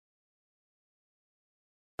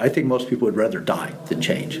I think most people would rather die than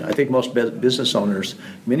change. I think most business owners,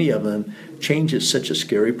 many of them, change is such a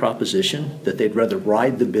scary proposition that they'd rather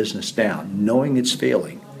ride the business down, knowing it's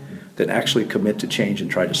failing, than actually commit to change and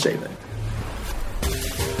try to save it.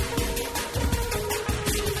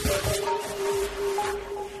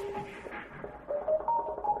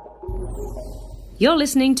 You're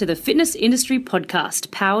listening to the Fitness Industry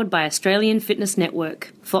Podcast, powered by Australian Fitness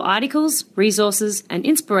Network. For articles, resources, and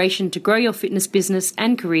inspiration to grow your fitness business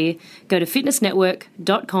and career, go to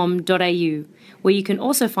fitnessnetwork.com.au, where you can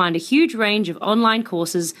also find a huge range of online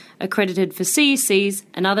courses accredited for CECs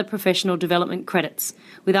and other professional development credits,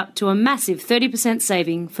 with up to a massive 30%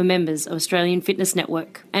 saving for members of Australian Fitness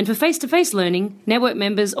Network. And for face-to-face learning, network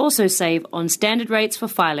members also save on standard rates for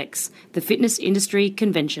FILEX, the Fitness Industry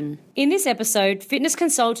Convention. In this episode, fitness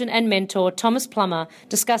consultant and mentor Thomas Plummer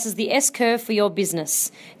discusses the S-curve for your business,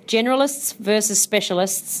 generalists versus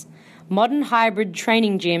specialists, modern hybrid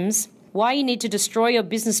training gyms, why you need to destroy your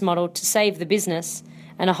business model to save the business,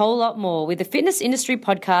 and a whole lot more with the Fitness Industry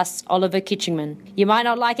Podcast's Oliver Kitchingman. You might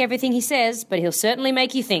not like everything he says, but he'll certainly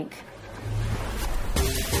make you think.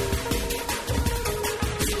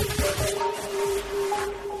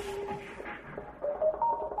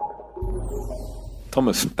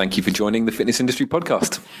 Thomas, thank you for joining the Fitness Industry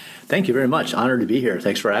Podcast. Thank you very much. Honored to be here.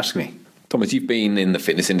 Thanks for asking me. Thomas, you've been in the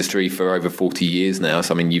fitness industry for over 40 years now.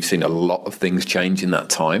 So, you've seen a lot of things change in that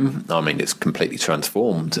time. It's completely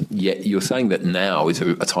transformed. Yet you're saying that now is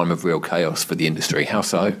a time of real chaos for the industry. How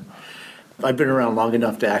so? I've been around long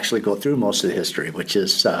enough to actually go through most of the history, which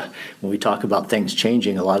is when we talk about things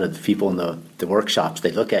changing, a lot of the people in the workshops,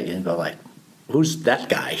 they look at you and go like, who's that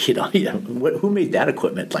guy? Who made that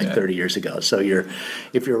equipment 30 years ago? So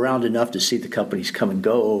if you're around enough to see the companies come and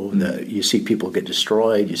go, you see people get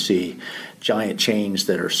destroyed, you see giant chains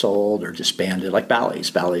that are sold or disbanded, like Bally's.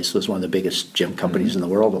 Bally's was one of the biggest gym companies in the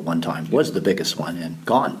world at one time, was the biggest one, and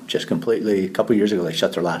gone just completely. A couple of years ago, they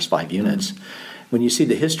shut their last 5 units. When you see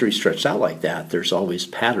the history stretched out like that, there's always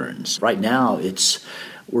patterns. Right now,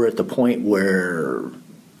 we're at the point where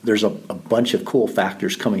there's a bunch of cool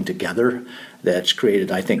factors coming together that's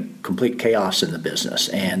created, I think, complete chaos in the business.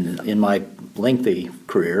 And in my lengthy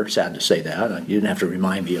career, sad to say that, you didn't have to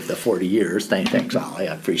remind me of the 40 years. Thanks, Ollie,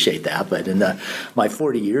 I appreciate that. But in my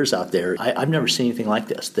 40 years out there, I've never seen anything like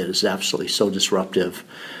this that is absolutely so disruptive,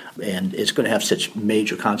 and it's going to have such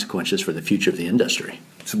major consequences for the future of the industry.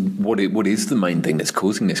 So what is the main thing that's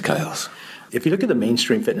causing this chaos? If you look at the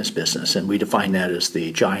mainstream fitness business, and we define that as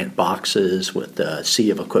the giant boxes with a sea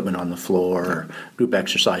of equipment on the floor, group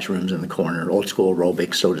exercise rooms in the corner, old school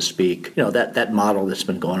aerobics, so to speak, that model that's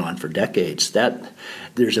been going on for decades, that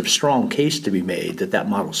there's a strong case to be made that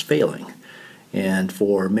model's failing. And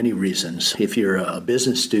for many reasons. If you're a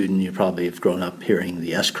business student, you probably have grown up hearing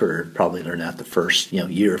the S-curve, probably learned that the first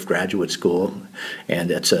year of graduate school.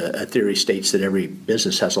 And it's a theory states that every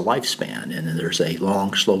business has a lifespan, and then there's a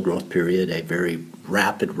long, slow growth period, a very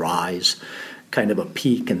rapid rise, kind of a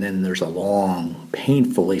peak, and then there's a long,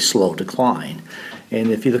 painfully slow decline.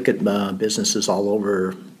 And if you look at businesses all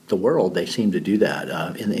over the world, they seem to do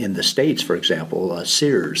that. In the States, for example,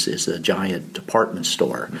 Sears is a giant department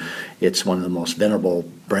store. It's one of the most venerable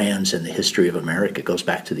brands in the history of America. It goes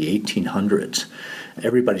back to the 1800s.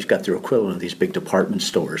 Everybody's got their equivalent of these big department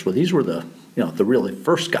stores. Well, these were the really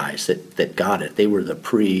first guys that got it. They were the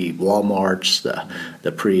pre-Walmarts,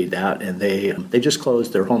 the pre-that, and they just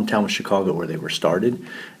closed. Their hometown was Chicago, where they were started.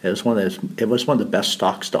 It was one of the best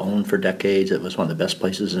stocks to own for decades. It was one of the best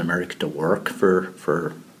places in America to work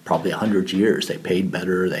for probably 100 years. They paid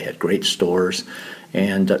better. They had great stores.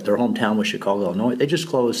 And their hometown was Chicago, Illinois. They just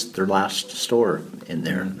closed their last store in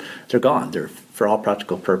there. They're gone. They're, for all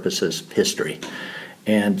practical purposes, history.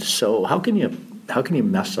 And so how can you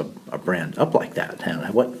mess a brand up like that?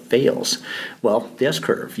 And what fails? Well, the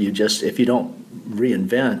S-curve. If you don't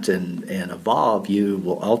reinvent and evolve, you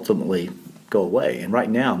will ultimately go away. And right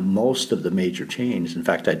now, most of the major chains, in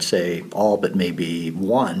fact, I'd say all but maybe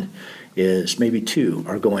one, is maybe two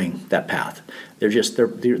are going that path.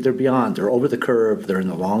 They're beyond. They're over the curve. They're in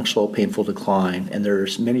the long, slow, painful decline, and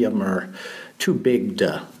there's many of them are too big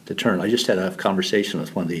to turn. I just had a conversation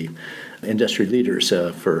with one of the industry leaders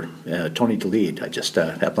for Tony DeLead. I just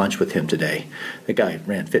had lunch with him today. The guy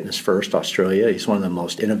ran Fitness First Australia. He's one of the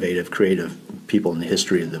most innovative, creative people in the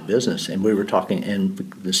history of the business, and we were talking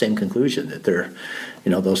in the same conclusion that they're,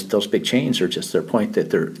 those big chains are just their point that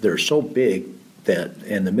they're so big that,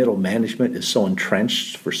 and the middle management is so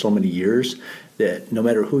entrenched for so many years that no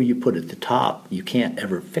matter who you put at the top, you can't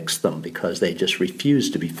ever fix them because they just refuse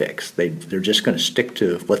to be fixed. They're just going to stick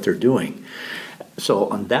to what they're doing. So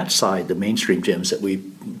on that side, the mainstream gyms that we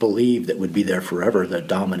believe that would be there forever, the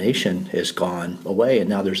domination has gone away, and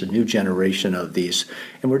now there's a new generation of these,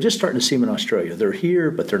 and we're just starting to see them in Australia. They're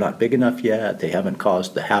here, but they're not big enough yet. They haven't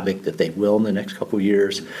caused the havoc that they will in the next couple of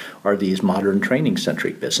years, are these modern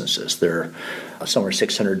training-centric businesses. They're somewhere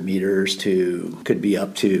 600 meters to, could be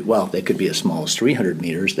up to, well, they could be as small as 300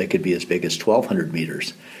 meters. They could be as big as 1,200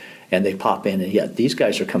 meters. And they pop in, and yet these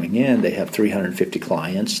guys are coming in. They have 350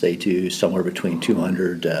 clients. They do somewhere between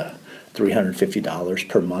 $200 to $350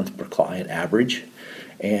 per month per client average,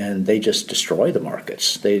 and they just destroy the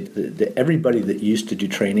markets. Everybody that used to do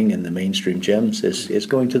training in the mainstream gyms is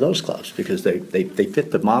going to those clubs because they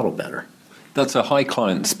fit the model better. That's a high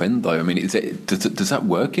client spend, though. I mean, does that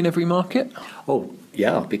work in every market? Oh,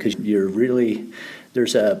 yeah, because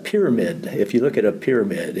there's a pyramid. If you look at a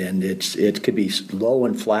pyramid, and it could be low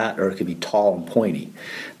and flat, or it could be tall and pointy.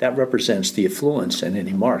 That represents the affluence in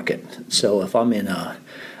any market. So if I'm in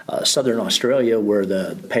Southern Australia, where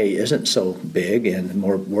the pay isn't so big and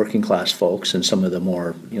more working class folks, and some of the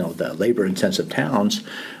more the labor intensive towns,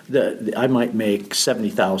 I might make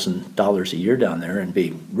 $70,000 a year down there and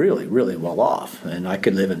be really, really well off. And I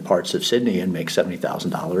could live in parts of Sydney and make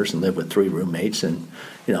 $70,000 and live with 3 roommates and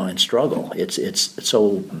struggle. It's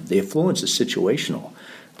so the affluence is situational.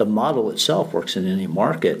 The model itself works in any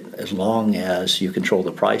market as long as you control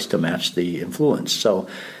the price to match the influence. So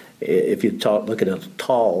if you look at a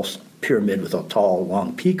tall pyramid with a tall,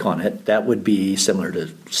 long peak on it, that would be similar to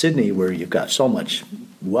Sydney, where you've got so much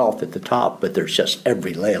wealth at the top, but there's just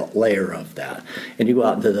every layer of that. And you go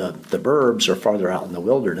out into the burbs or farther out in the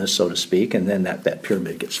wilderness, so to speak, and then that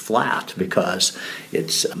pyramid gets flat because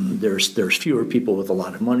there's fewer people with a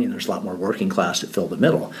lot of money, and there's a lot more working class that fill the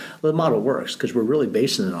middle. Well, the model works because we're really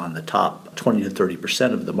basing it on the top 20 to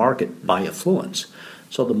 30% of the market by affluence.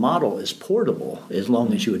 So the model is portable as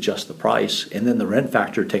long as you adjust the price, and then the rent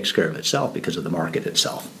factor takes care of itself because of the market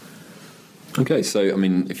itself. Okay, so I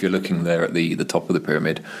mean, if you're looking there at the top of the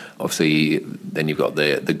pyramid, obviously, then you've got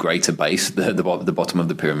the greater base, the bottom of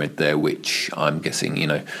the pyramid there, which I'm guessing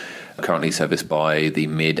currently serviced by the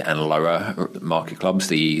mid and lower market clubs,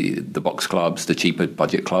 the box clubs, the cheaper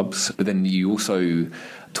budget clubs. But then you also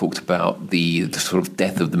talked about the sort of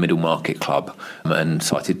death of the middle market club, and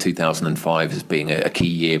cited 2005 as being a key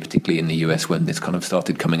year, particularly in the US, when this kind of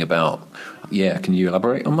started coming about. Yeah, can you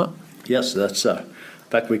elaborate on that? Yes, that's.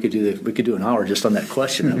 In fact, we could do an hour just on that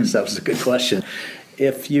question. That was a good question.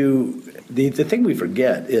 The thing we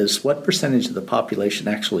forget is what percentage of the population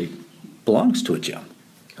actually belongs to a gym.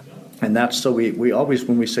 And that's so we always,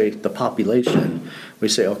 when we say the population, we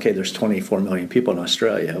say, okay, there's 24 million people in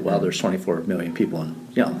Australia. Well, there's 24 million people in,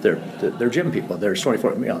 they're gym people. There's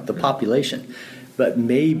 24, the population. But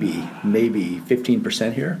maybe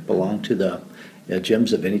 15% here belong to the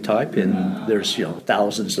gyms of any type, and there's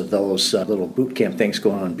thousands of those little boot camp things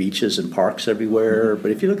going on beaches and parks everywhere.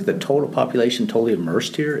 But if you look at the total population totally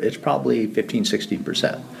immersed here, it's probably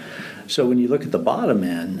 15-16%. So when you look at the bottom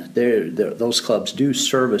end, those clubs do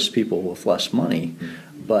service people with less money,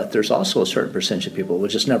 but there's also a certain percentage of people who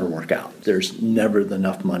just never work out. There's never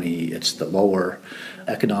enough money. It's the lower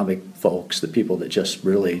economic folks, the people that just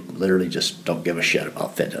really, literally just don't give a shit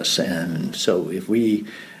about fitness. And so if we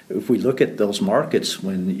look at those markets,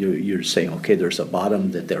 when you're saying, okay, there's a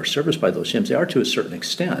bottom that they're serviced by those gyms, they are to a certain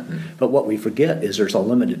extent. But what we forget is there's a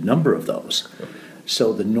limited number of those.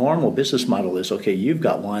 So the normal business model is, okay, you've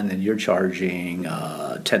got one and you're charging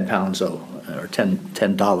 10 pounds or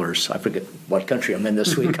 $10. I forget what country I'm in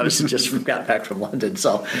this week. I just got back from London.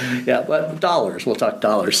 So, yeah, but dollars. We'll talk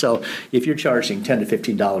dollars. So if you're charging $10 to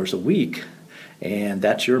 $15 a week, and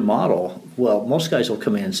that's your model, well, most guys will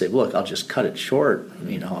come in and say, look, I'll just cut it short.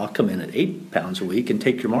 I'll come in at 8 pounds a week and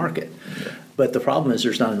take your market. Yeah. But the problem is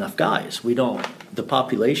there's not enough guys. The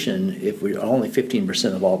population, if we're only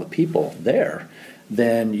 15% of all the people there,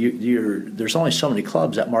 then there's only so many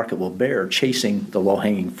clubs that market will bear chasing the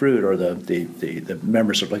low-hanging fruit, or the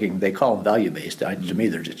members are looking. They call them value-based. To me,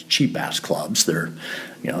 they're just cheap-ass clubs. They're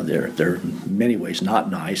in many ways not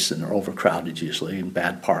nice, and they're overcrowded usually, and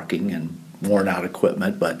bad parking and worn-out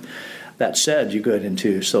equipment. But that said, you go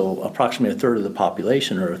into approximately a third of the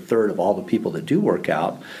population, or a third of all the people that do work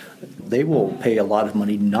out, they will pay a lot of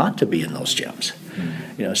money not to be in those gyms.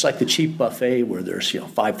 It's like the cheap buffet where there's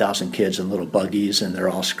 5,000 kids in little buggies, and they're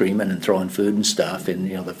all screaming and throwing food and stuff,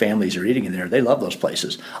 and the families are eating in there. They love those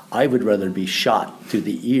places. I would rather be shot through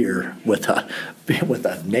the ear with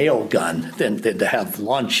a nail gun than to have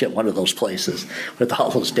lunch at one of those places with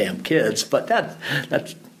all those damn kids. But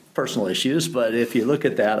that's personal issues, but if you look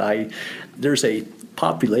at that, there's a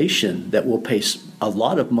population that will pay a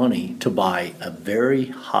lot of money to buy a very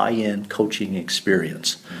high-end coaching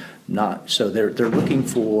experience. So they're looking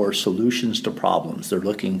for solutions to problems. They're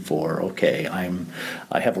looking for, okay,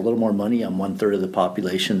 I have a little more money. I'm 1/3 of the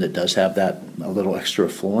population that does have that a little extra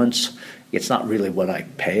affluence. It's not really what I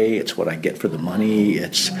pay, it's what I get for the money.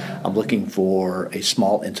 I'm looking for a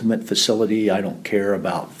small, intimate facility. I don't care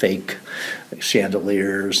about fake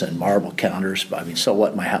chandeliers and marble counters. I mean, so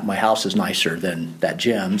what? My house is nicer than that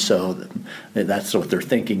gym, so that's what they're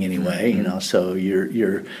thinking anyway. So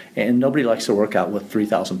and nobody likes to work out with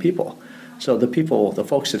 3,000 people. So the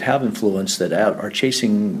folks that have influence that are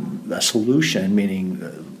chasing a solution, meaning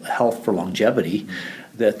health for longevity,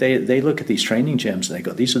 that they look at these training gyms and they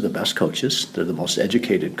go, these are the best coaches. They're the most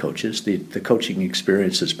educated coaches. The coaching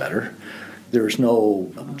experience is better. There's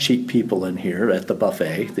no cheap people in here at the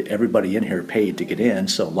buffet. Everybody in here paid to get in,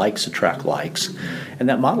 so likes attract likes. And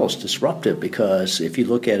that model is disruptive because if you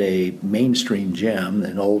look at a mainstream gym,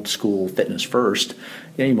 an old school fitness first,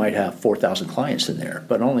 you might have 4,000 clients in there,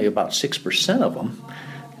 but only about 6% of them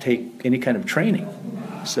take any kind of training.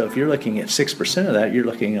 So if you're looking at 6% of that, you're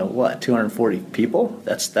looking at what, 240 people?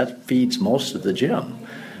 That feeds most of the gym.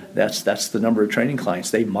 That's the number of training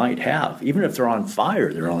clients they might have. Even if they're on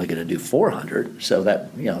fire, they're only going to do 400. So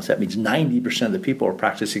that means 90% of the people are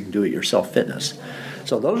practicing do-it-yourself fitness.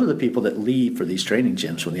 So those are the people that leave for these training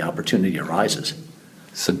gyms when the opportunity arises.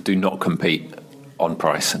 So do not compete on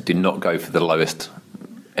price. Do not go for the lowest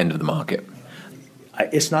end of the market.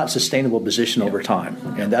 It's not a sustainable position over time,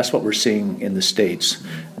 and that's what we're seeing in the States.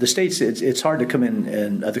 The States, it's hard to come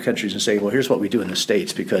in other countries and say, well, here's what we do in the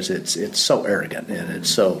States, because it's so arrogant and it's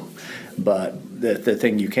so. But the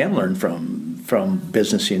thing you can learn from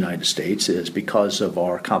business in the United States is because of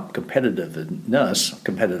our competitive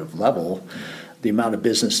level, the amount of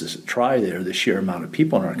businesses that try there, the sheer amount of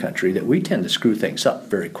people in our country, that we tend to screw things up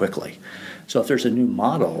very quickly. So if there's a new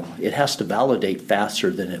model, it has to validate faster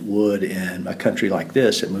than it would in a country like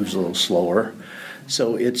this. It moves a little slower.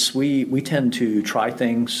 So we tend to try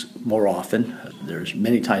things more often. There's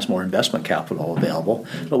many times more investment capital available,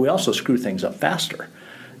 but we also screw things up faster.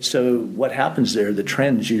 So what happens there, the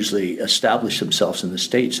trends usually establish themselves in the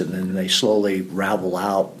States, and then they slowly ravel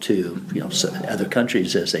out to other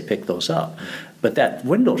countries as they pick those up. But that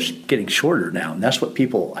window's getting shorter now, and that's what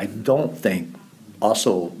people, I don't think,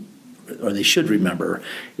 also, or they should remember,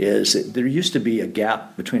 is that there used to be a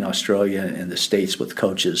gap between Australia and the States with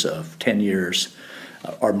coaches of 10 years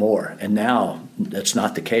or more, and now that's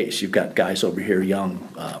not the case. You've got guys over here, young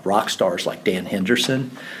rock stars like Dan Henderson.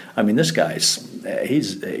 I mean, this guy's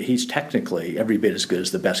he's technically every bit as good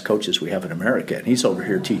as the best coaches we have in America, and he's over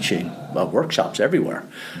here teaching workshops everywhere.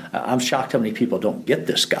 I'm shocked how many people don't get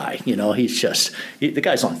this guy. The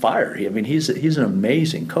guy's on fire. He's an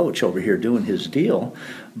amazing coach over here doing his deal,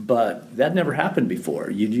 but that never happened before.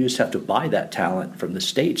 You just have to buy that talent from the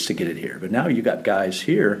States to get it here. But now you got guys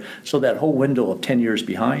here, so that whole window of 10 years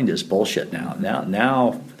behind is bullshit now.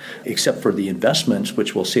 Now, except for the investments,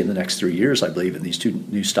 which we'll see in the next 3 years, I believe, in these two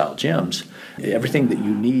new style gyms, everything that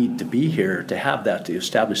you need to be here to have that, to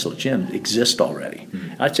establish those gyms, exists already.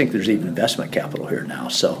 I think there's even investment capital here now.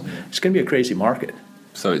 So it's going to be a crazy market.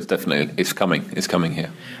 So it's coming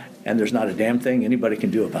here. And there's not a damn thing anybody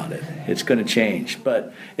can do about it. It's going to change.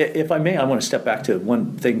 But if I may, I want to step back to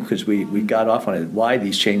one thing, because we got off on it, why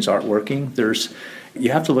these chains aren't working.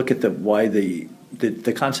 You have to look at why the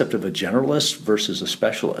concept of a generalist versus a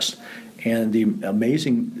specialist. And the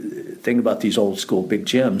amazing thing about these old school big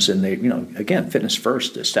gyms, and they, again, Fitness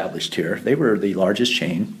First established here, they were the largest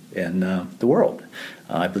chain in the world.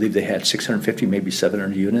 I believe they had 650, maybe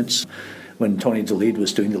 700 units. When Tony DeLead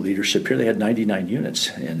was doing the leadership here, they had 99 units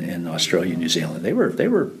in Australia and New Zealand.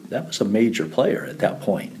 That was a major player at that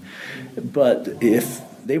point. But if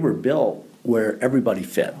they were built where everybody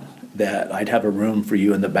fit, that I'd have a room for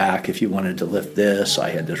you in the back if you wanted to lift this.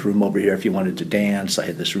 I had this room over here if you wanted to dance. I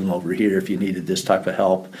had this room over here if you needed this type of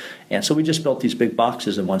help. And so we just built these big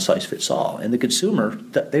boxes and one size fits all. And the consumer,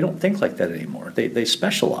 they don't think like that anymore. They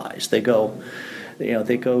specialize. They go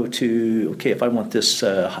to, okay, if I want this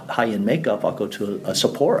high-end makeup, I'll go to a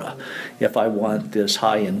Sephora. If I want this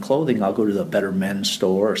high-end clothing, I'll go to the Better Men's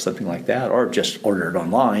store or something like that, or just order it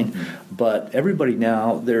online. But everybody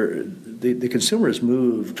now, the consumer has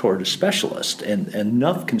moved toward a specialist, and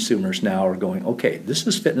enough consumers now are going, okay, this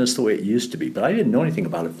is fitness the way it used to be, but I didn't know anything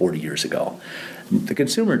about it 40 years ago. The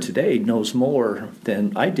consumer today knows more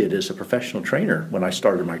than I did as a professional trainer when I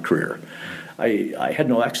started my career. I had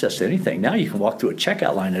no access to anything. Now you can walk through a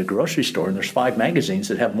checkout line at a grocery store, and there's 5 magazines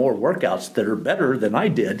that have more workouts that are better than I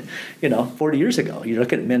did, 40 years ago. You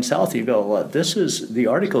look at Men's Health, you go, well, this is the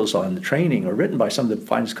articles on the training are written by some of the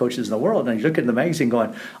finest coaches in the world. And you look at the magazine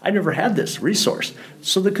going, I never had this resource.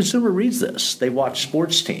 So the consumer reads this. They watch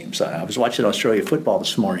sports teams. I was watching Australia football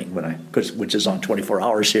this morning, which is on 24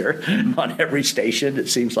 hours here on every station, it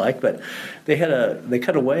seems like. But they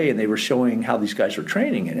cut away and they were showing how these guys were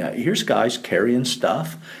training. And here's guys carrying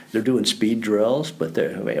stuff. They're doing speed drills, but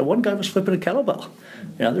one guy was flipping a kettlebell.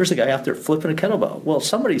 There's a guy out there flipping a kettlebell. Well,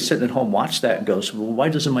 somebody sitting at home watched that and goes, well, why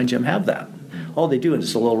doesn't my gym have that? All they do is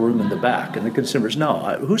it's a little room in the back. And the consumers know,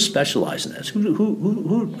 who specializes in this?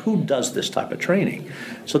 Who does this type of training?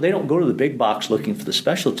 So they don't go to the big box looking for the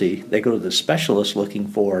specialty. They go to the specialist looking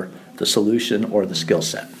for the solution or the skill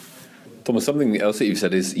set. Thomas, something else that you've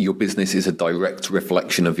said is your business is a direct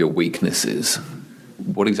reflection of your weaknesses.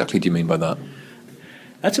 What exactly do you mean by that?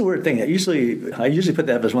 That's a weird thing. I usually put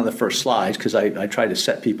that as one of the first slides because I try to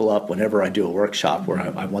set people up whenever I do a workshop where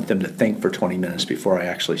I want them to think for 20 minutes before I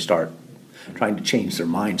actually start trying to change their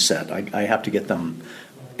mindset. I have to get them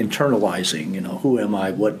internalizing, who am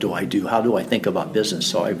I, what do I do, how do I think about business?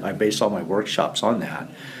 So I base all my workshops on that.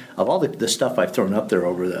 Of all the stuff I've thrown up there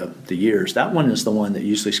over the years, that one is the one that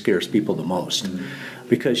usually scares people the most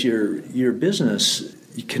because your business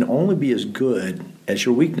can only be as good as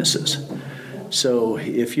your weaknesses. So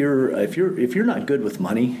if you're not good with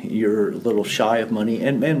money, you're a little shy of money,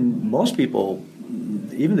 and most people,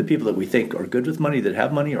 even the people that we think are good with money that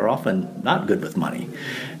have money, are often not good with money.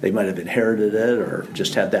 They might have inherited it or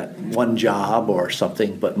just had that one job or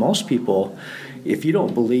something. But most people, if you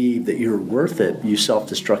don't believe that you're worth it, you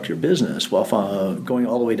self-destruct your business. Well, if I'm going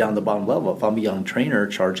all the way down the bottom level, if I'm a young trainer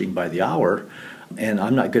charging by the hour, and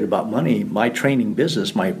I'm not good about money, my training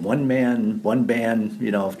business, my one band,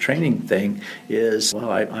 training thing is,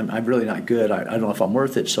 well, I'm really not good. I don't know if I'm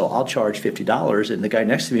worth it, so I'll charge $50, and the guy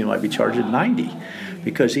next to me might be charging $90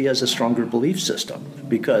 because he has a stronger belief system.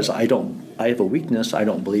 Because I have a weakness, I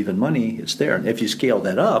don't believe in money, it's there. And if you scale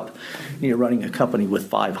that up, you're running a company with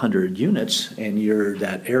 500 units, and you're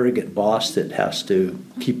that arrogant boss that has to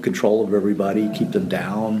keep control of everybody, keep them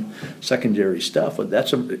down, secondary stuff.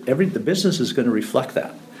 The business is going to reflect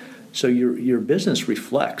that. So your business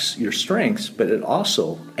reflects your strengths, but it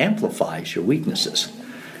also amplifies your weaknesses.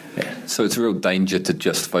 Yeah. So it's a real danger to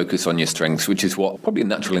just focus on your strengths, which is what probably a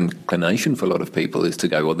natural inclination for a lot of people is to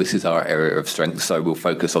go, well, this is our area of strength, so we'll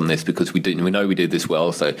focus on this because we know we do this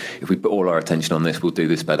well, so if we put all our attention on this, we'll do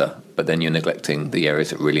this better. But then you're neglecting the areas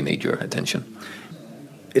that really need your attention.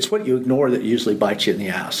 It's what you ignore that usually bites you in the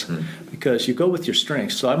ass because you go with your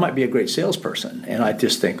strengths. So I might be a great salesperson, and I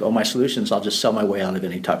just think, my solutions, I'll just sell my way out of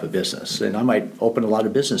any type of business. And I might open a lot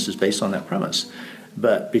of businesses based on that premise.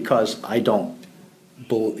 But because I don't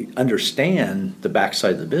understand the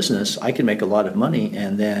backside of the business, I can make a lot of money,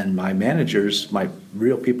 and then my managers, my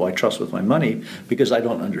real people I trust with my money, because I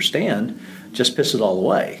don't understand, just piss it all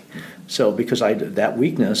away. So because that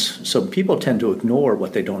weakness, so people tend to ignore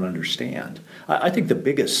what they don't understand. I think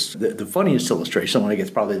the funniest illustration, one that gets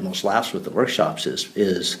probably the most laughs with the workshops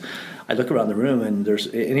is I look around the room and there's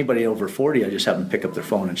anybody over 40, I just have them pick up their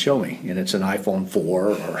phone and show me. And it's an iPhone 4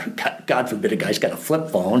 or God forbid a guy's got a flip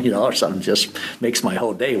phone, or something just makes my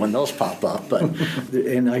whole day when those pop up. But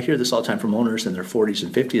and I hear this all the time from owners in their 40s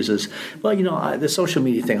and 50s is, well, the social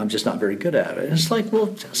media thing, I'm just not very good at it. And it's like, well,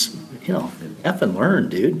 just, F and learn,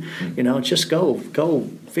 dude. Just go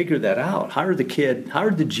figure that out. Hire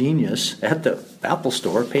the genius at the Apple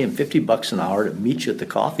store, pay him $50 an hour to meet you at the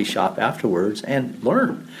coffee shop afterwards and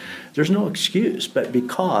learn. There's no excuse, but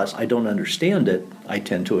because I don't understand it, I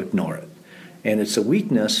tend to ignore it. And it's a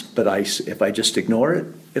weakness, but if I just ignore it,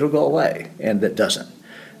 it'll go away, and that doesn't.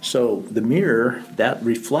 So the mirror, that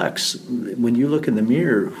reflects, when you look in the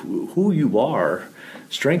mirror, who you are,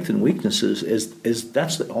 strength and weaknesses, is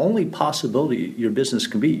that's the only possibility your business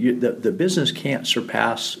can be. The business can't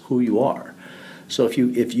surpass who you are. So if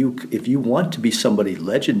you want to be somebody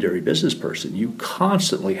legendary business person, you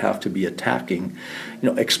constantly have to be attacking,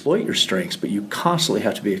 exploit your strengths, but you constantly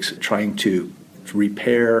have to be trying to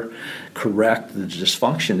repair, correct the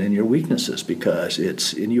dysfunction in your weaknesses, because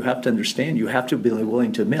and you have to understand, you have to be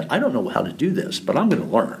willing to admit, I don't know how to do this, but I'm going to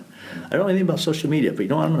learn. I don't know anything about social media, but I'm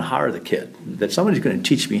going to hire the kid, that somebody's going to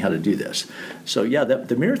teach me how to do this. So yeah,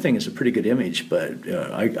 the mirror thing is a pretty good image, but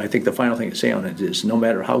I think the final thing to say on it is no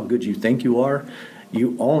matter how good you think you are,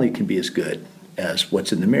 you only can be as good as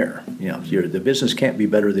what's in the mirror. The business can't be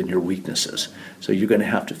better than your weaknesses. So you're going to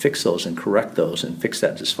have to fix those and correct those and fix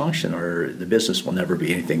that dysfunction, or the business will never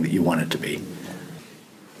be anything that you want it to be.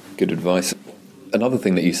 Good advice. another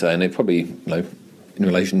thing that you say, and it probably, in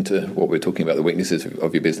relation to what we're talking about, the weaknesses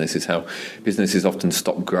of your business, is how businesses often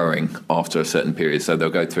stop growing after a certain period. So they'll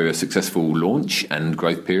go through a successful launch and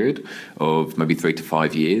growth period of maybe 3 to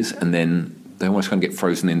 5 years, and then they almost kind of get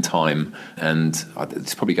frozen in time. And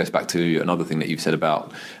this probably goes back to another thing that you've said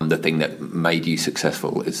about the thing that made you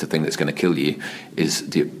successful is the thing that's going to kill you, is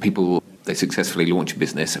people, they successfully launch a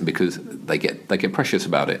business, and because they get precious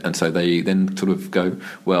about it, and so they then sort of go,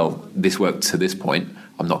 well, this worked to this point,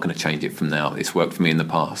 I'm not going to change it from now. It's worked for me in the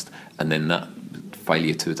past, and then that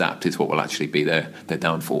failure to adapt is what will actually be their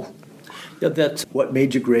downfall. Yeah, that's what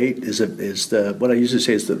made you great what I usually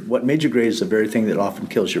say is that what made you great is the very thing that often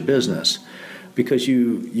kills your business, because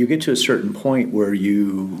you get to a certain point where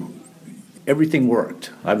everything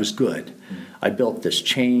worked. I was good. I built this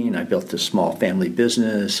chain. I built this small family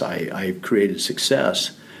business. I created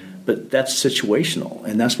success. But that's situational,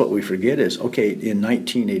 and that's what we forget is, okay, in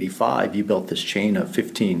 1985, you built this chain of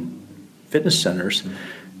 15 fitness centers.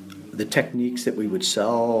 The techniques that we would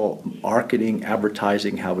sell, marketing,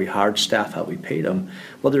 advertising, how we hired staff, how we paid them.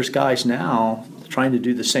 Well, there's guys now trying to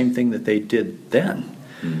do the same thing that they did then.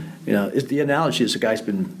 The analogy is the guy's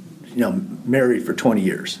been, married for 20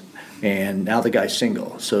 years. And now the guy's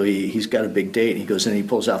single, so he's got a big date, and he goes in and he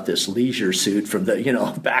pulls out this leisure suit from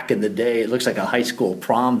the, back in the day. It looks like a high school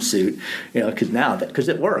prom suit, because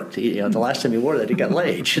it worked. The last time he wore that, he got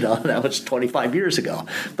laid, that was 25 years ago.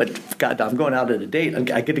 But God, I'm going out on a date,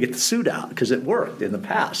 I get to get the suit out because it worked in the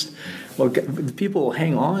past. Well, people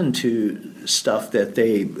hang on to stuff that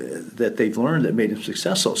they've learned that made them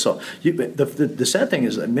successful. So the sad thing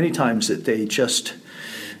is that many times that they just...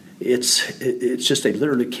 It's just they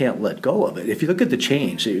literally can't let go of it. If you look at the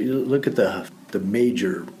chains, you look at the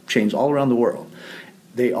major chains all around the world,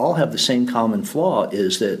 they all have the same common flaw,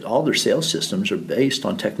 is that all their sales systems are based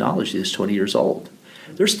on technology that's 20 years old.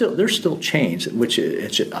 There's still chains, which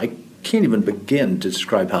I can't even begin to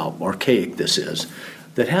describe how archaic this is,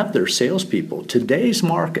 that have their salespeople, today's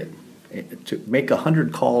market, to make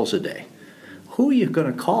 100 calls a day. Who are you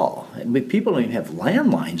going to call? People don't even have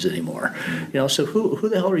landlines anymore. So who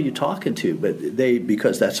the hell are you talking to? But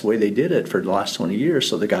because that's the way they did it for the last 20 years,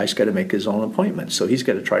 so the guy's got to make his own appointments. So he's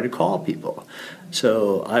got to try to call people.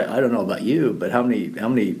 So I don't know about you, but how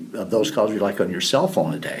many of those calls are you like on your cell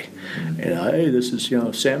phone a day? Hey, this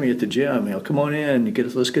is Sammy at the gym. Come on in.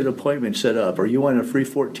 Let's get an appointment set up. Or you want a free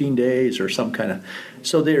 14 days or some kind of.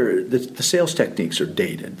 So the sales techniques are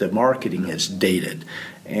dated. The marketing is dated.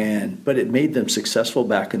 But it made them successful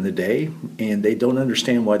back in the day, and they don't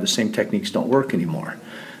understand why the same techniques don't work anymore.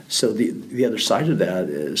 So the other side of that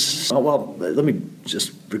is, let me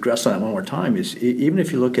just regress on that one more time, is even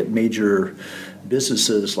if you look at major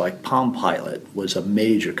businesses like Palm Pilot was a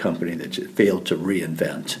major company that failed to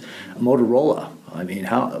reinvent. Motorola,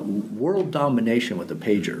 world domination with a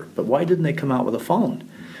pager, but why didn't they come out with a phone?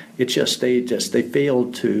 It's just they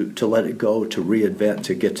failed to let it go, to reinvent,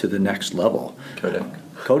 to get to the next level.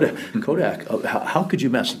 Kodak. How could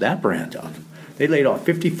you mess that brand up? They laid off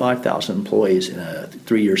 55,000 employees in a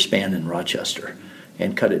 3-year span in Rochester,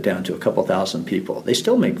 and cut it down to a couple thousand people. They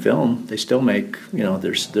still make film. They still make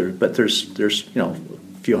there's a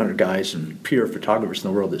few hundred guys and pure photographers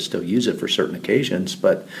in the world that still use it for certain occasions.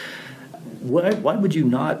 But why would you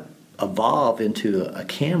not evolve into a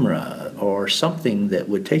camera or something that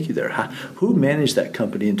would take you there? Who managed that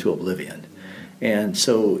company into oblivion? And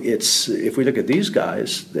so if we look at these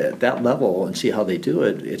guys at that level and see how they do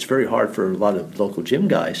it, it's very hard for a lot of local gym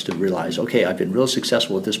guys to realize, okay, I've been real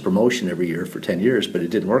successful with this promotion every year for 10 years, but it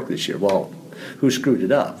didn't work this year. Well, who screwed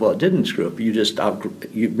it up? Well, it didn't screw up.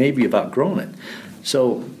 You maybe have outgrown it.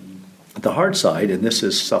 So the hard side, and this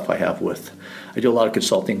is stuff I do a lot of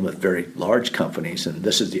consulting with very large companies, and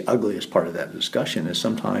this is the ugliest part of that discussion, is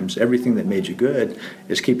sometimes everything that made you good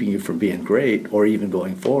is keeping you from being great or even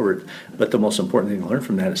going forward. But the most important thing to learn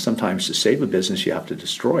from that is sometimes to save a business, you have to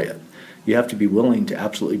destroy it. You have to be willing to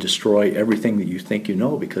absolutely destroy everything that you think you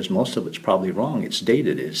know, because most of it's probably wrong. It's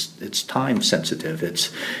dated. It's time sensitive.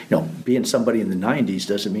 It's, being somebody in the 90s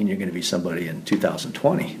doesn't mean you're going to be somebody in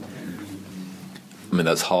 2020.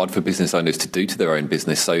 That's hard for business owners to do to their own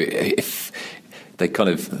business. So if they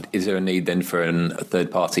is there a need then for a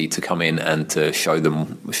third party to come in and to show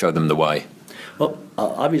them the way? Well,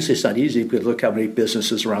 obviously it's not easy, because look how many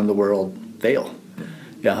businesses around the world fail.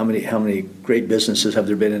 Yeah, how many great businesses have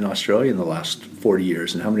there been in Australia in the last 40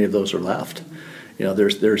 years, and how many of those are left?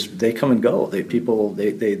 They come and go.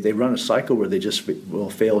 They run a cycle where they just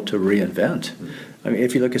will fail to reinvent.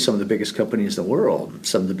 If you look at some of the biggest companies in the world,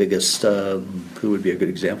 some of the biggest, who would be a good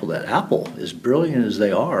example of that? Apple, as brilliant as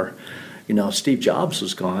they are, Steve Jobs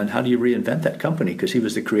was gone. How do you reinvent that company? Because he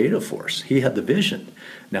was the creative force. He had the vision.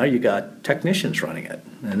 Now you got technicians running it,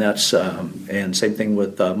 and that's and same thing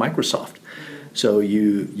with Microsoft. So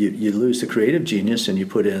you lose the creative genius and you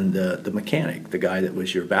put in the mechanic, the guy that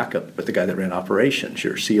was your backup, but the guy that ran operations,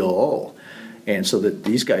 your COO. And so that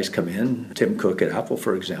these guys come in, Tim Cook at Apple,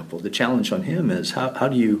 for example. The challenge on him is how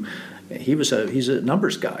do you? He's a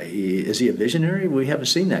numbers guy. Is he a visionary? We haven't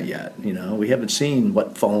seen that yet. We haven't seen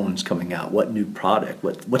what phone's coming out, what new product,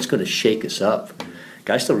 what's going to shake us up.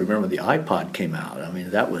 I still remember the iPod came out. I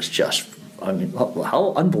mean, that was just,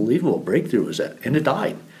 how unbelievable a breakthrough was that? And it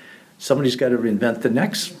died. Somebody's got to reinvent the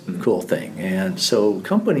next cool thing. And so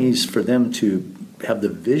companies, for them to have the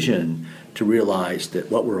vision to realize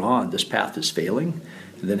that what we're on, this path is failing,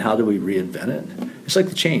 and then how do we reinvent it? It's like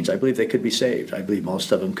the chains. I believe they could be saved. I believe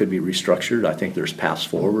most of them could be restructured. I think there's paths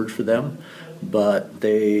forward for them. But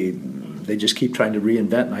they just keep trying to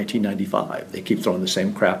reinvent 1995. They keep throwing the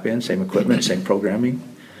same crap in, same equipment, same programming.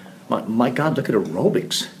 My God, look at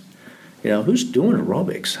aerobics. Who's doing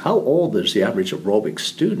aerobics? How old is the average aerobics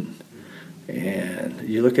student? And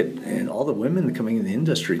you look at all the women coming in the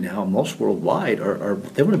industry now, most worldwide,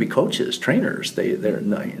 they want to be coaches, trainers.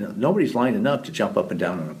 Nobody's lining up to jump up and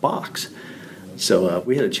down in a box. So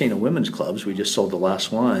we had a chain of women's clubs. We just sold the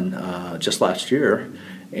last one just last year.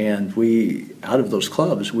 And out of those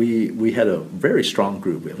clubs, we had a very strong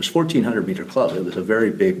group. It was a 1,400 meter club. It was a very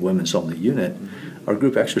big women's only unit. Our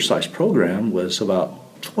group exercise program was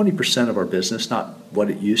about 20% of our business, not what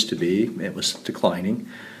it used to be. It was declining.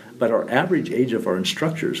 But our average age of our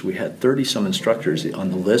instructors, we had 30-some instructors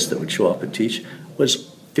on the list that would show up and teach,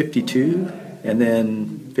 was 52, and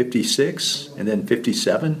then 56, and then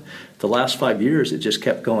 57. The last 5 years, it just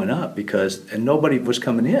kept going up and nobody was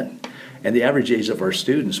coming in. And the average age of our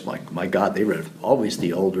students, my God, they were always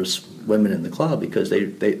the oldest women in the club because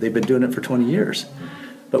they've been doing it for 20 years.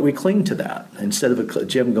 But we cling to that. Instead of a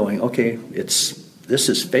gym going, okay, this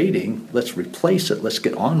is fading, let's replace it, let's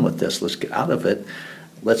get on with this, let's get out of it.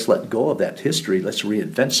 Let's let go of that history. Let's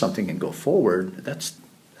reinvent something and go forward. That's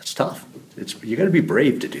tough. You got to be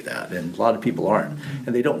brave to do that, and a lot of people aren't,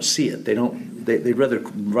 and they don't see it. They'd rather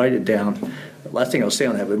write it down. Last thing I'll say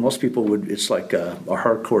on that, but most people would. It's like a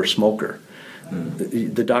hardcore smoker.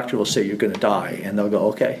 The doctor will say you're going to die, and they'll go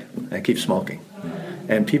okay and keep smoking.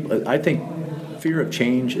 And people, I think, fear of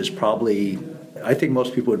change is probably. I think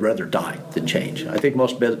most people would rather die than change. I think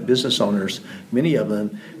most business owners, many of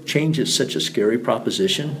them, change is such a scary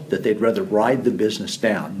proposition that they'd rather ride the business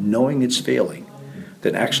down, knowing it's failing,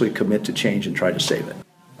 than actually commit to change and try to save it.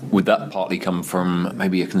 Would that partly come from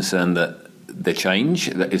maybe a concern that the change,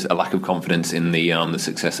 that is a lack of confidence in the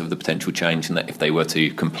success of the potential change, and that if they were to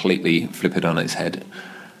completely flip it on its head,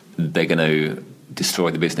 they're going to destroy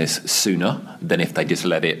the business sooner than if they just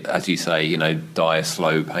let it, as you say, die a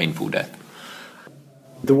slow, painful death?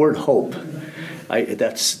 The word hope,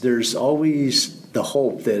 there's always the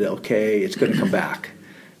hope that, okay, it's going to come back.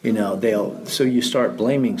 So you start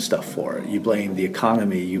blaming stuff for it. You blame the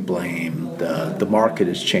economy, you blame the market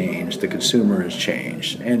has changed, the consumer has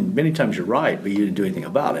changed. And many times you're right, but you didn't do anything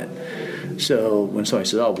about it. So when somebody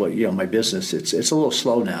says, oh, well, my business, it's a little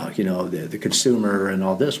slow now, the consumer and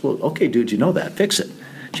all this. Well, okay, dude, you know that. Fix it.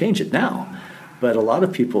 Change it now. But a lot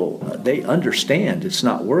of people, they understand it's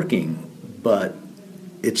not working, but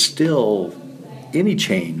it's still, any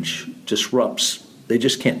change disrupts. They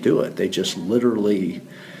just can't do it. They just literally,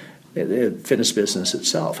 fitness business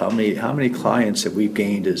itself. How many clients have we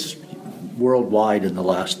gained as worldwide in the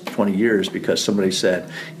last 20 years because somebody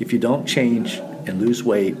said, if you don't change and lose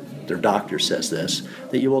weight, their doctor says this,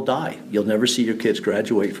 that you will die. You'll never see your kids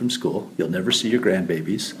graduate from school. You'll never see your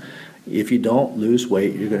grandbabies. If you don't lose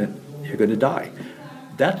weight, you're going to die.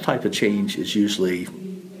 That type of change is usually,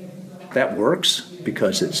 that works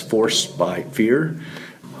because it's forced by fear.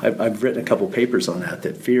 I've written a couple papers on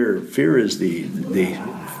that fear is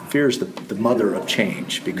the mother of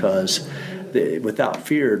change, because without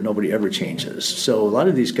fear, nobody ever changes. So a lot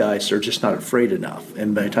of these guys are just not afraid enough,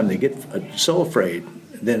 and by the time they get so afraid,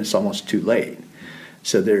 then it's almost too late.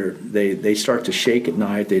 So they start to shake at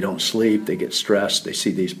night. They don't sleep. They get stressed. They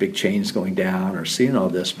see these big chains going down or seeing all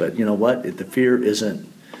this. But you know what? The fear isn't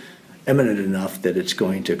imminent enough that it's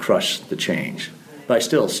going to crush the change. But I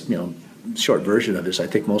still, short version of this, I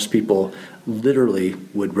think most people literally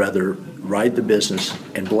would rather ride the business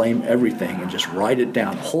and blame everything and just ride it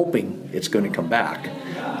down, hoping it's going to come back,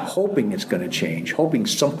 hoping it's going to change, hoping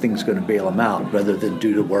something's going to bail them out, rather than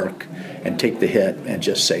do the work and take the hit and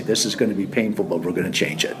just say, this is going to be painful, but we're going to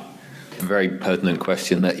change it. A very pertinent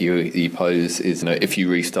question that you pose is, if you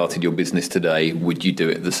restarted your business today, would you do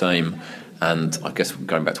it the same? And I guess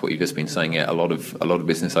going back to what you've just been saying, a lot of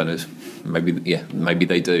business owners, maybe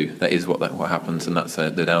they do. That is what happens, and that's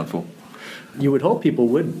the downfall. You would hope people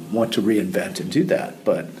would want to reinvent and do that,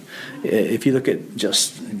 but if you look at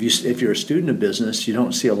if you're a student of business, you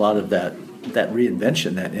don't see a lot of that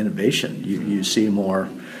reinvention, that innovation. You see more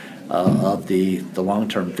of the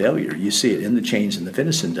long-term failure. You see it in the chains in the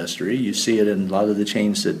fitness industry. You see it in a lot of the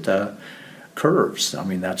chains that curves. I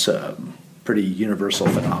mean, that's a pretty universal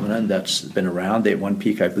phenomenon that's been around. At one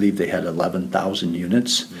peak, I believe they had 11,000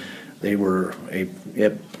 units. They were a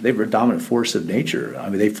dominant force of nature. I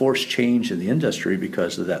mean, they forced change in the industry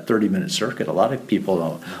because of that 30-minute circuit. A lot of people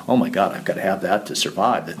know, oh my God, I've got to have that to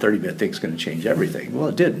survive. The 30-minute thing's going to change everything. Well,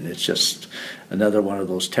 it didn't. It's just another one of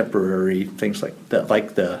those temporary things like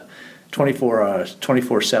the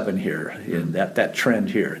 24/7 here, in that trend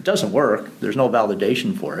here. It doesn't work. There's no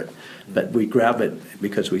validation for it, but we grab it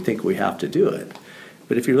because we think we have to do it.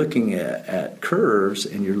 But if you're looking at curves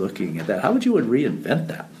and you're looking at that, how would you reinvent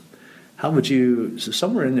that? How would you, so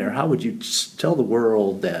somewhere in there, how would you tell the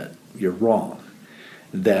world that you're wrong?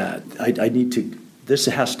 That I need to, this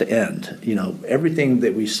has to end. You know, everything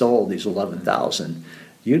that we sold these 11,000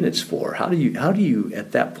 units for, how do you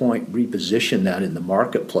at that point reposition that in the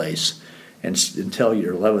marketplace and tell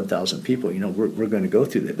your 11,000 people, you know, we're going to go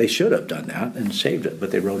through that. They should have done that and saved it, but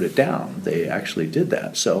they wrote it down. They actually did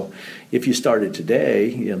that. So if you started today,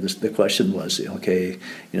 you know, the question was, okay,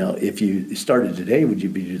 you know, if you started today, would you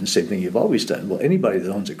be doing the same thing you've always done? Well, anybody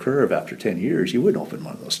that owns a Curve after 10 years, you wouldn't open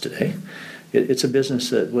one of those today. It's a business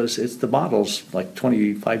the model's like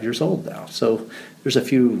 25 years old now. So there's a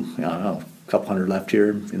few, I don't know, a couple hundred left here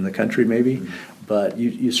in the country maybe, but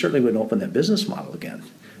you certainly wouldn't open that business model again.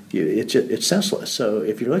 It's senseless. So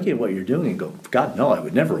if you're looking at what you're doing and go, God, no, I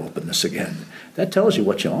would never open this again, that tells you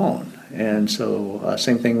what you own. And so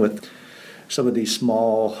same thing with some of these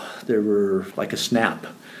small, there were like a Snap.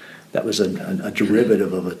 That was a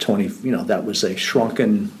derivative of a 20, you know, that was a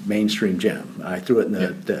shrunken mainstream gym. I threw it in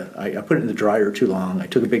I put it in the dryer too long. I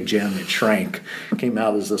took a big gym, it shrank, came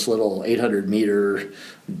out as this little 800-meter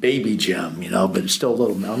baby gym, you know, but it's still a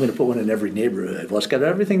little, I'm going to put one in every neighborhood. Well, it's got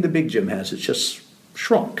everything the big gym has, it's just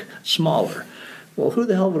shrunk, smaller. Well, who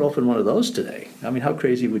the hell would open one of those today? I mean, how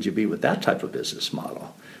crazy would you be with that type of business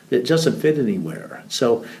model? It doesn't fit anywhere.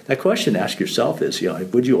 So that question to ask yourself is, you know,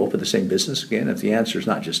 would you open the same business again? If the answer is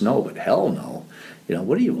not just no, but hell no, you know,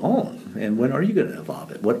 what do you own? And when are you going to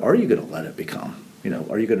evolve it? What are you going to let it become? You know,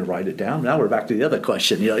 are you going to write it down? Now we're back to the other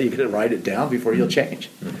question. You know, you're going to write it down before you'll change.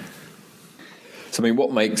 So, I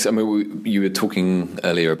mean, you were talking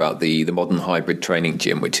earlier about the modern hybrid training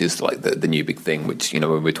gym, which is like the new big thing, which, you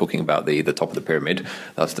know, when we're talking about the top of the pyramid,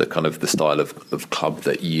 that's the kind of the style of club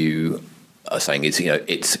that you are saying is, you know,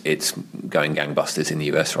 it's going gangbusters in the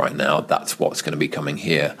US right now. That's what's going to be coming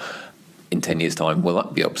here. In 10 years' time, will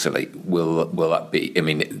that be obsolete? Will that be, I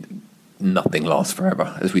mean, nothing lasts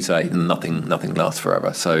forever, as we say, nothing lasts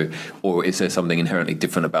forever. So, or is there something inherently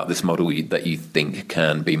different about this model that you think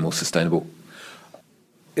can be more sustainable?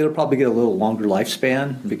 It'll probably get a little longer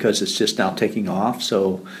lifespan because it's just now taking off.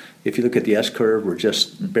 So if you look at the S-curve, we're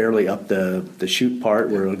just barely up the shoot part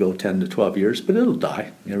where it'll go 10 to 12 years, but it'll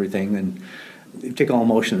die and everything. And you take all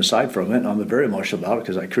emotion aside from it, and I'm very emotional about it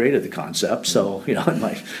because I created the concept. So, you know,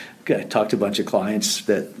 I talked to a bunch of clients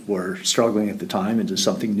that were struggling at the time into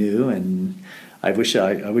something new, and I wish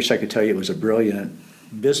I could tell you it was a brilliant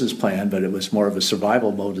business plan, but it was more of a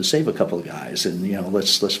survival mode to save a couple of guys. And, you know,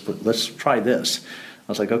 let's try this.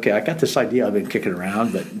 I was like, okay, I got this idea I've been kicking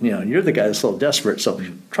around, but, you know, you're the guy that's a little desperate, so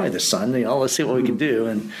try this, son. You know, let's see what we can do,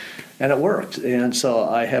 and it worked. And so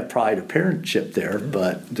I have pride of parentship there,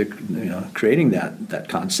 but creating that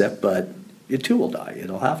concept. But it too will die.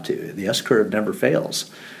 It'll have to. The S curve never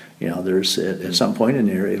fails. You know, there's at some point in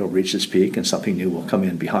there it'll reach its peak, and something new will come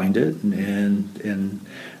in behind it, and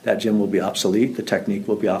that gym will be obsolete. The technique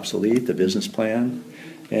will be obsolete. The business plan,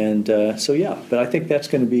 and but I think that's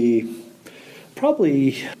going to be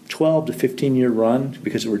probably 12 to 15-year run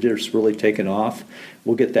because we're just really taking off.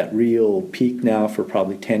 We'll get that real peak now for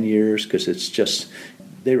probably 10 years because it's just,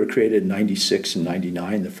 they were created in 96 and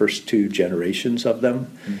 99, the first two generations of them.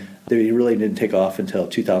 Mm-hmm. They really didn't take off until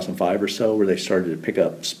 2005 or so where they started to pick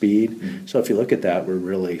up speed. Mm-hmm. So if you look at that, we're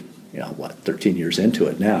really, 13 years into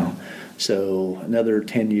it now. So another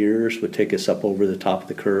 10 years would take us up over the top of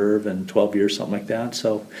the curve, and 12 years, something like that.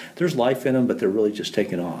 So there's life in them, but they're really just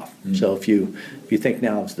taking off. Mm-hmm. So if you think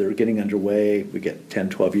now they're getting underway, we get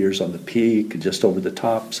 10, 12 years on the peak, just over the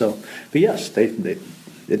top. So, but yes, they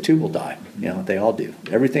too will die. They all do.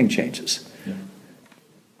 Everything changes. Yeah.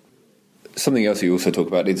 Something else you also talk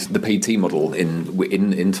about is the PT model in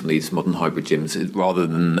some of these modern hybrid gyms. Rather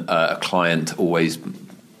than a client always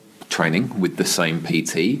training with the same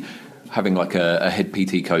PT, having like a head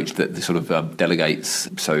PT coach that sort of delegates,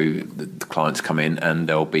 so the clients come in and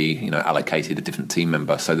they'll be allocated a different team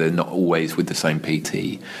member, so they're not always with the same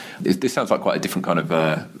PT. This sounds like quite a different kind of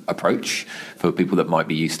approach for people that might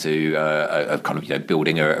be used to a kind of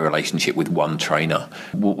building a relationship with one trainer.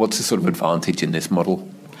 What's the sort of advantage in this model?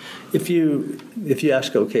 If you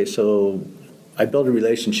ask, okay, so I build a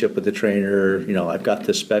relationship with the trainer, I've got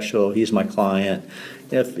this special, he's my client.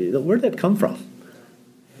 Where'd that come from?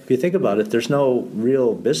 If you think about it, there's no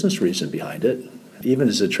real business reason behind it. Even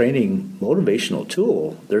as a training motivational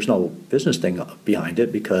tool, there's no business thing behind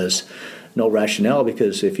it, because no rationale,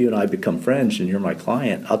 because if you and I become friends and you're my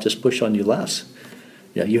client, I'll just push on you less.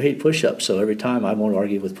 You hate push-ups, so every time I won't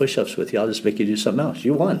argue with push-ups with you, I'll just make you do something else.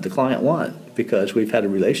 You won, the client won, because we've had a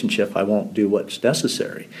relationship. I won't do what's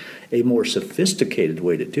necessary. A more sophisticated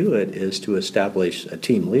way to do it is to establish a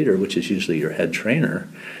team leader, which is usually your head trainer.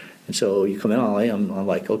 And so you come in, I'm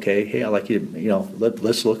like, okay, hey, I like you,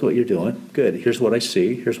 let's look at what you're doing. Good, here's what I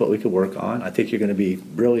see, here's what we could work on. I think you're going to be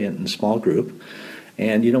brilliant in small group.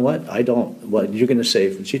 And you know what, you're going to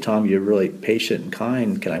say, gee, Tom, you're really patient and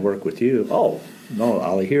kind, can I work with you? Oh, no,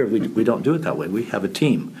 Ollie, here, we don't do it that way. We have a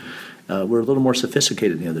team. We're a little more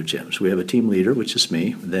sophisticated than the other gyms. We have a team leader, which is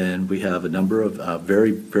me. Then we have a number of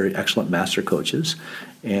very, very excellent master coaches.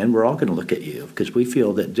 And we're all going to look at you, because we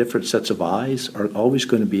feel that different sets of eyes are always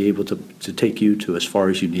going to be able to take you to as far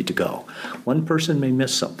as you need to go. One person may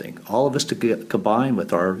miss something. All of us to get combined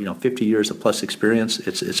with our 50 years of plus experience,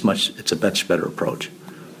 it's a much better approach.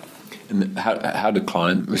 And how do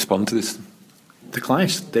clients respond to this? The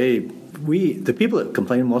clients, the people that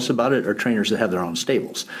complain most about it are trainers that have their own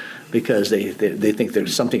stables, because they think that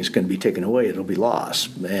something's going to be taken away, it'll be lost.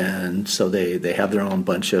 And so they have their own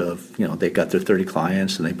bunch of, they got their 30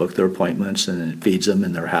 clients and they book their appointments and it feeds them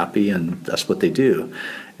and they're happy, and that's what they do.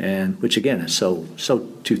 And which again is so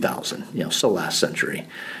 2000, so last century.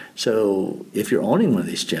 So if you're owning one of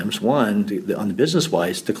these gyms, on the business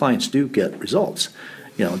wise, the clients do get results.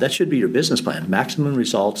 That should be your business plan. Maximum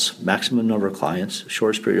results, maximum number of clients,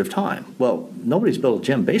 shortest period of time. Well, nobody's built a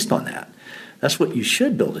gym based on that. That's what you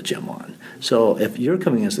should build a gym on. So if you're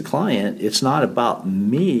coming as the client, it's not about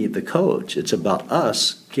me, the coach. It's about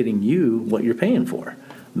us getting you what you're paying for.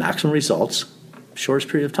 Maximum results,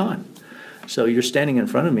 shortest period of time. So you're standing in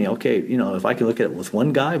front of me, okay, if I can look at it with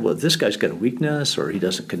one guy, well, this guy's got a weakness or he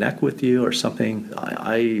doesn't connect with you or something,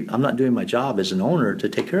 I'm not doing my job as an owner to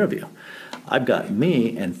take care of you. I've got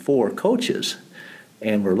me and 4 coaches,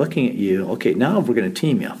 and we're looking at you, okay, now we're going to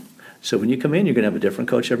team you. So when you come in, you're going to have a different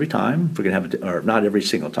coach every time. We're going to have, or not every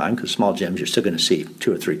single time, because small gyms, you're still going to see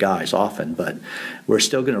 2 or 3 guys often, but we're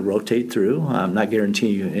still going to rotate through. I'm not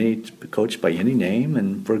guaranteeing you any coach by any name,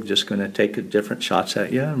 and we're just going to take different shots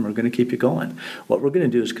at you, and we're going to keep you going. What we're going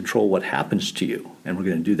to do is control what happens to you, and we're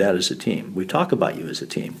going to do that as a team. We talk about you as a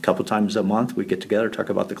team. A couple times a month, we get together, talk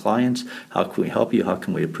about the clients. How can we help you? How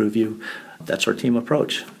can we improve you? That's our team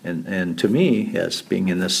approach. And to me, as being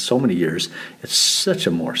in this so many years, it's such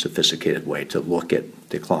a more sophisticated way to look at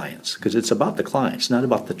the clients, because it's about the clients, not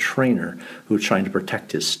about the trainer who's trying to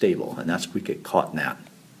protect his stable, and that's we get caught in that.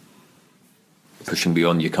 Pushing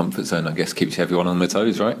beyond your comfort zone, I guess, keeps everyone on their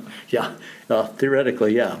toes, right? Yeah,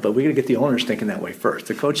 theoretically, yeah. But we got to get the owners thinking that way first.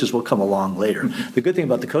 The coaches will come along later. The good thing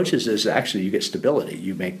about the coaches is actually you get stability.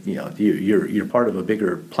 You make, you're part of a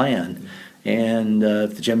bigger plan. And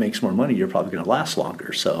if the gym makes more money, you're probably going to last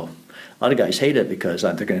longer. So a lot of guys hate it because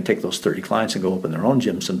they're going to take those 30 clients and go open their own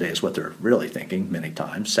gym someday is what they're really thinking many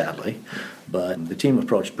times, sadly. But the team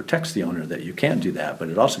approach protects the owner that you can't do that, but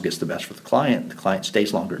it also gets the best for the client. The client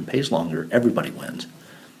stays longer and pays longer. Everybody wins.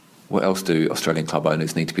 What else do Australian club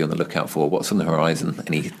owners need to be on the lookout for? What's on the horizon?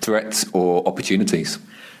 Any threats or opportunities?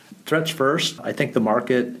 Threats first. I think the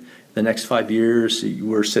market... The next 5 years,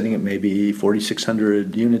 we're sitting at maybe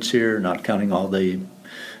 4,600 units here, not counting all the,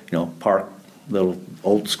 park, little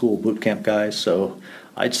old school boot camp guys. So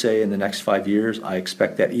I'd say in the next 5 years, I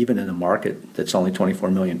expect that even in a market that's only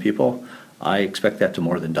 24 million people, I expect that to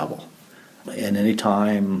more than double. And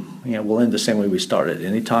anytime, we'll end the same way we started.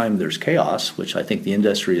 Anytime there's chaos, which I think the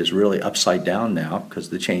industry is really upside down now because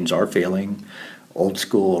the chains are failing, old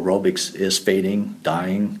school aerobics is fading,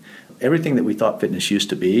 dying. Everything that we thought fitness used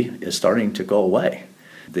to be is starting to go away.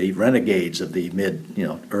 The renegades of the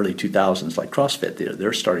early 2000s, like CrossFit,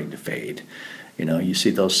 they're starting to fade. You see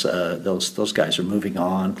those guys are moving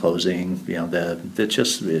on, closing.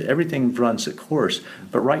 Everything runs a course.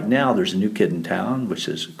 But right now, there's a new kid in town, which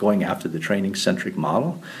is going after the training-centric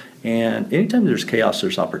model. And anytime there's chaos,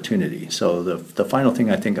 there's opportunity. So the final thing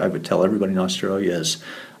I think I would tell everybody in Australia is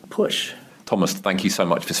push. Thomas, thank you so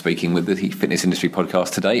much for speaking with the Fitness Industry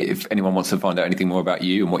Podcast today. If anyone wants to find out anything more about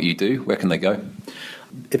you and what you do, where can they go?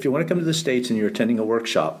 If you want to come to the States and you're attending a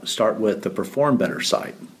workshop, start with the Perform Better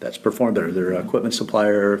site. That's Perform Better. They're an equipment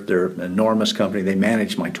supplier. They're an enormous company. They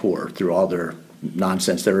manage my tour through all their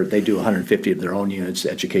nonsense. They do 150 of their own units,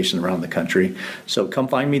 education around the country. So come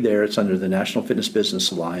find me there. It's under the National Fitness Business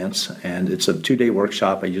Alliance, and it's a 2-day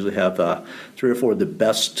workshop. I usually have 3 or 4 of the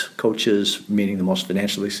best coaches, meaning the most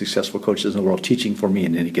financially successful coaches in the world, teaching for me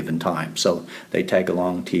in any given time. So they tag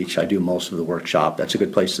along, teach. I do most of the workshop. That's a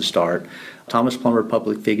good place to start. Thomas Plummer,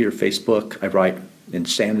 public figure, Facebook. I write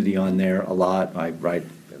insanity on there a lot. I write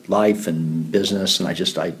life and business, and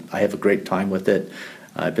I have a great time with it.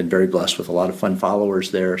 I've been very blessed with a lot of fun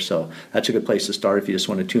followers there, so that's a good place to start if you just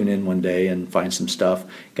want to tune in one day and find some stuff.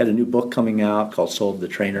 Got a new book coming out called Soul of the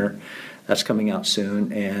Trainer. That's coming out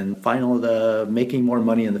soon. And final, the Making More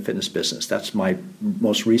Money in the Fitness Business. That's my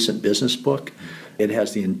most recent business book. It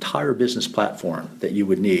has the entire business platform that you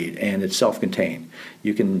would need, and it's self-contained.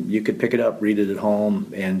 You could pick it up, read it at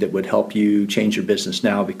home, and it would help you change your business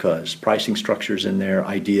now because pricing structures in there,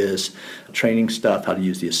 ideas, training stuff, how to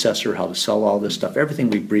use the assessor, how to sell all this stuff.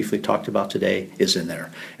 Everything we briefly talked about today is in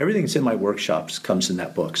there. Everything that's in my workshops comes in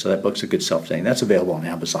that book, so that book's a good self-contained. That's available on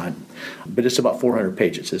Amazon, but it's about 400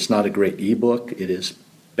 pages. It's not a great ebook. It is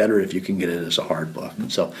better if you can get it as a hard book.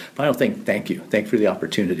 So final thing, thank you. Thank you for the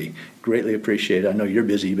opportunity. Greatly appreciate it. I know you're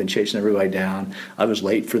busy. You've been chasing everybody down. I was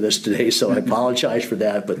late for this today, so I apologize for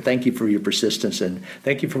that. But thank you for your persistence, and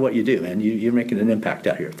thank you for what you do. And you're making an impact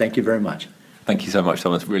out here. Thank you very much. Thank you so much,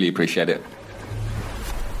 Thomas. Really appreciate it.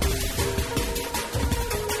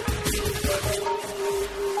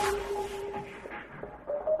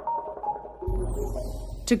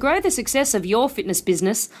 To grow the success of your fitness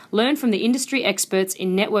business, learn from the industry experts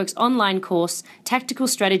in Network's online course, Tactical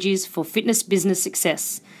Strategies for Fitness Business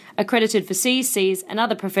Success, accredited for CECs and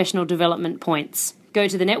other professional development points. Go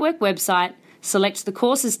to the Network website, select the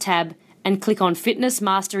Courses tab, and click on Fitness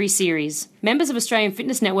Mastery Series. Members of Australian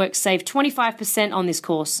Fitness Network save 25% on this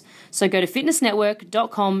course, so go to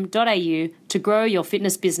fitnessnetwork.com.au to grow your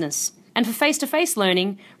fitness business. And for face-to-face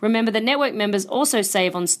learning, remember that Network members also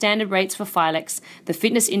save on standard rates for FILEX, the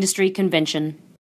Fitness Industry Convention.